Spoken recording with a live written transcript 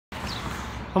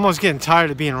Almost getting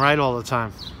tired of being right all the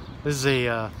time. This is a,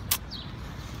 I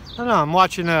don't know, I'm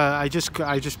watching, I just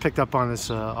picked up on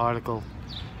this article.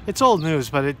 It's old news,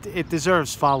 but it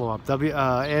deserves follow-up. NBC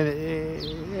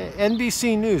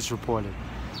News reported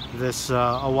this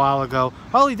a while ago.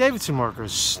 Harley Davidson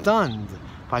workers stunned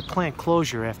by plant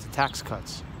closure after tax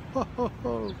cuts.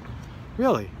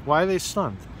 Really? Why are they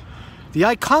stunned? The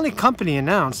iconic company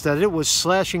announced that it was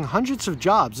slashing hundreds of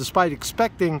jobs despite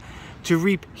expecting to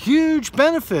reap huge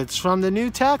benefits from the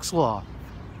new tax law.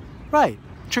 Right,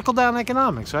 trickle-down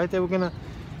economics, right? They were gonna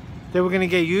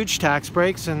get huge tax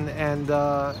breaks, and then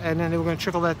they were gonna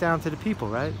trickle that down to the people,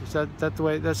 right? Is that the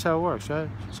way? That's how it works, right?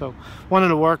 So one of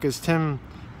the workers, Tim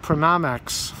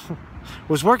Primamax,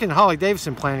 was working at Harley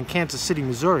Davidson plant in Kansas City,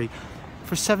 Missouri,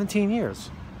 for 17 years.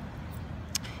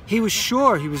 He was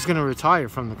sure he was going to retire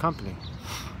from the company.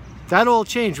 That all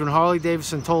changed when Harley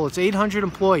Davidson told its 800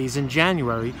 employees in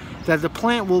January that the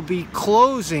plant will be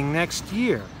closing next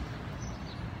year.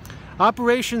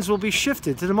 Operations will be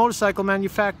shifted to the motorcycle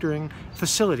manufacturing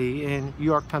facility in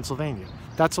York, Pennsylvania.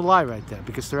 That's a lie right there,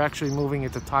 because they're actually moving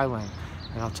it to Thailand,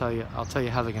 and I'll tell you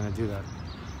how they're going to do that.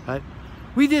 Right?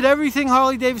 We did everything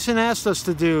Harley Davidson asked us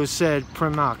to do, said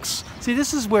Primax. See,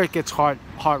 this is where it gets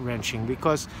heart-wrenching,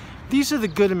 because these are the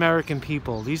good American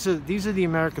people. These are the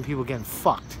American people getting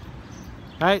fucked.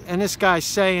 Right? And this guy's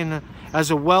saying,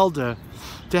 as a welder,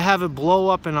 to have it blow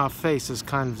up in our face is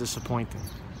kind of disappointing.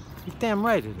 You're damn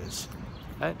right it is.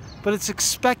 Right? But it's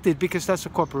expected, because that's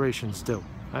what corporations do.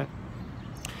 Right?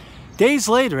 Days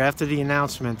later, after the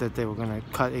announcement that they were going to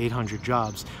cut 800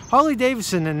 jobs, Harley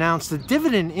Davidson announced a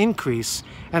dividend increase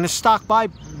and a stock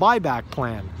buyback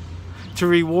plan to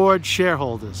reward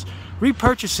shareholders,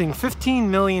 repurchasing 15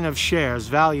 million of shares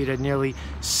valued at nearly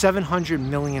 $700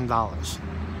 million.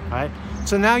 Right?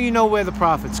 So now you know where the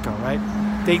profits go, right?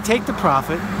 They take the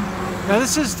profit. Now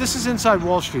this is inside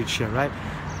Wall Street shit, right?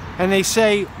 And they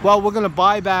say, well, we're going to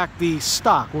buy back the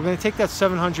stock. We're going to take that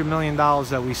 $700 million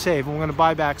that we save, and we're going to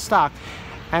buy back stock.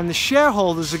 And the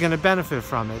shareholders are going to benefit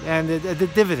from it. And the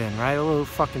dividend, right? A little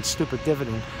fucking stupid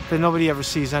dividend that nobody ever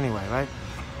sees anyway, right?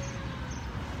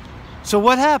 So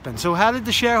what happened? So how did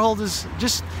the shareholders,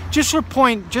 just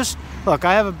look,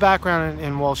 I have a background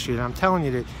in Wall Street, and I'm telling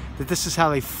you that this is how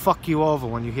they fuck you over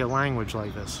when you hear language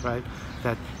like this, right?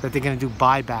 That they're going to do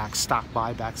buybacks, stock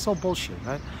buybacks. It's all bullshit,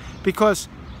 right? Because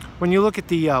when you look at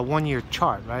the one-year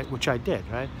chart, right, which I did,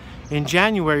 right? In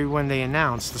January, when they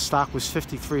announced, the stock was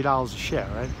 $53 a share,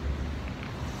 right?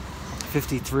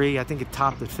 53, I think it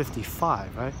topped at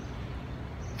 55, right?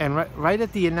 And right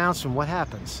at the announcement, what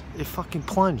happens? It fucking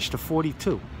plunged to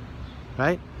 42,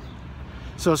 right?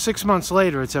 So 6 months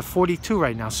later, it's at 42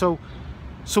 right now. So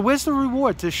where's the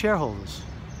reward to the shareholders?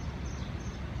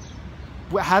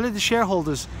 How did the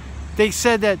shareholders, they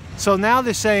said that, so now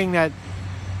they're saying that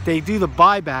they do the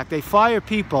buyback, they fire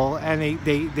people, and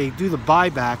they do the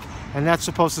buyback, and that's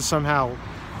supposed to somehow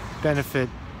benefit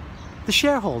the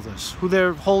shareholders, who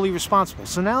they're wholly responsible.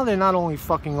 So now they're not only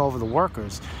fucking over the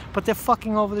workers, but they're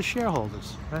fucking over the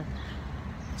shareholders, right?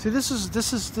 See, this is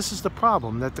the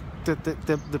problem, that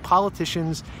the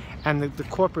politicians and the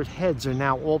corporate heads are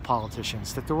now all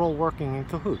politicians, that they're all working in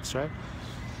cahoots, right?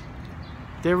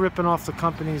 They're ripping off the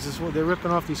companies as well. They're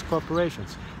ripping off these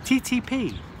corporations.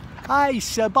 TTP,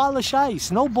 ICE, abolish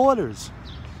ICE, no borders.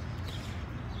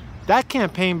 That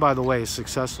campaign, by the way, is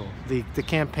successful. The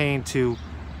campaign to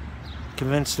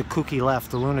convince the kooky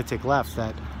left, the lunatic left,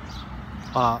 that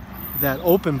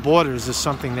open borders is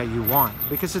something that you want,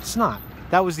 because it's not.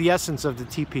 That was the essence of the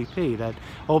TPP, that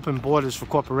open borders for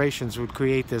corporations would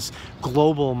create this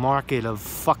global market of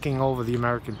fucking over the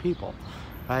American people,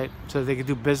 right? So they could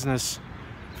do business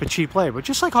for cheap labor,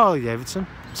 just like Harley Davidson.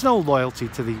 It's no loyalty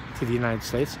to the United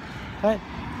States, right?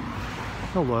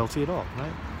 No loyalty at all,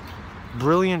 right?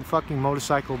 Brilliant fucking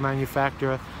motorcycle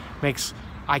manufacturer, makes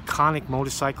iconic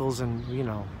motorcycles and, you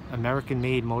know,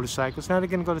 American-made motorcycles. Now they're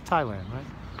going to go to Thailand, right?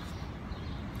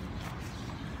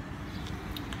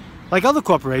 Like other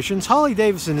corporations, Harley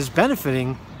Davidson is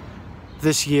benefiting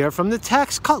this year from the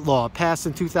tax cut law passed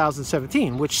in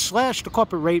 2017, which slashed the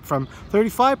corporate rate from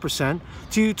 35%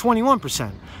 to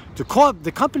 21%.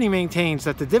 The company maintains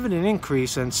that the dividend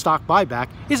increase and stock buyback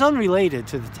is unrelated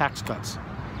to the tax cuts.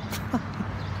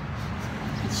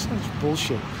 It's such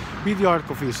bullshit. Read the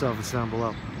article for yourself. It's down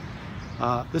below.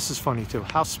 This is funny too.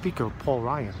 House Speaker Paul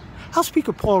Ryan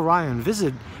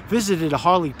visited a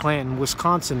Harley plant in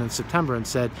Wisconsin in September and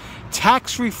said,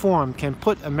 tax reform can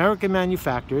put American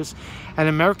manufacturers and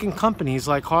American companies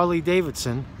like Harley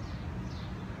Davidson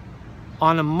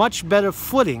on a much better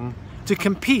footing to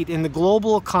compete in the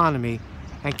global economy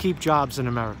and keep jobs in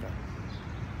America.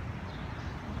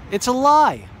 It's a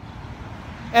lie.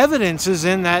 Evidence is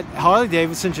in that Harley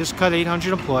Davidson just cut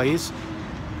 800 employees,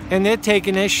 and they're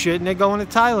taking their shit and they're going to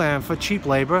Thailand for cheap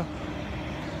labor.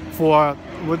 For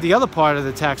what the other part of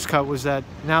the tax cut was that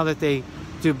now that they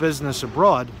do business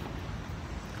abroad,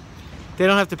 they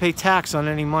don't have to pay tax on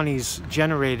any monies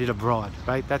generated abroad,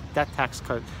 right? That tax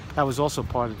cut, that was also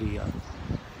part of the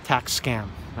tax scam,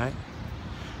 right?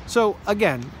 So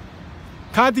again,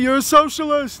 Conte, you're a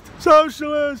socialist,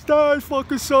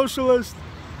 fucking socialist.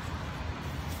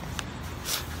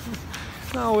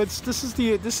 No,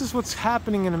 this is what's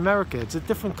happening in America. It's a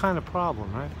different kind of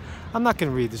problem, right? I'm not going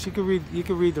to read this. You can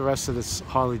read the rest of this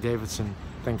Harley Davidson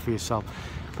thing for yourself.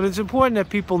 But it's important that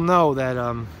people know that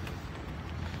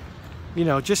you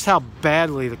know, just how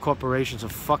badly the corporations are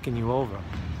fucking you over,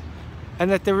 and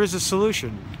that there is a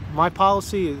solution. My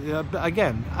policy,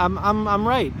 again, I'm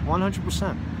right,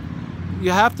 100%.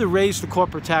 You have to raise the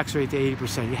corporate tax rate to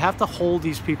 80%. You have to hold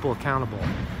these people accountable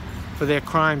for their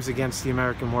crimes against the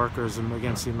American workers and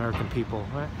against the American people,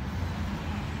 right?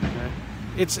 Right?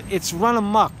 It's run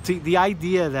amok. The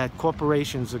idea that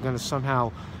corporations are going to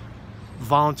somehow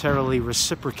voluntarily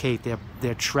reciprocate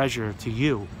their treasure to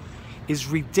you is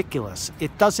ridiculous.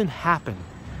 It doesn't happen.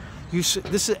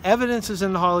 This evidence is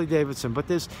in the Harley Davidson, but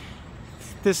there's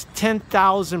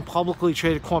 10,000 publicly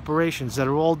traded corporations that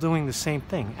are all doing the same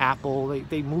thing. Apple,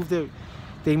 they move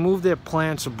their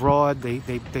plants abroad. They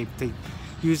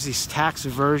use these tax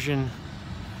evasion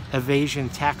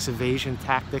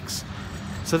tactics,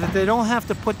 so that they don't have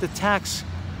to put the tax,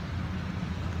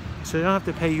 so they don't have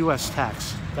to pay U.S.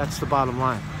 tax. That's the bottom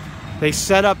line. They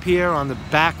set up here on the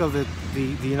back of the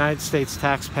United States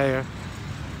taxpayer,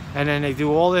 and then they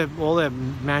do all their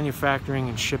manufacturing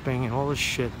and shipping and all this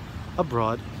shit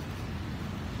abroad,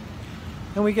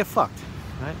 and we get fucked,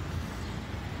 right?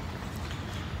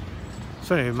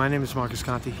 So anyway, my name is Marcus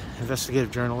Conte,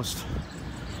 investigative journalist,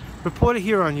 reporter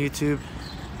here on YouTube,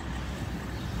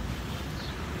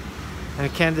 and a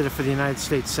candidate for the United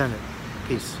States Senate.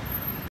 Peace.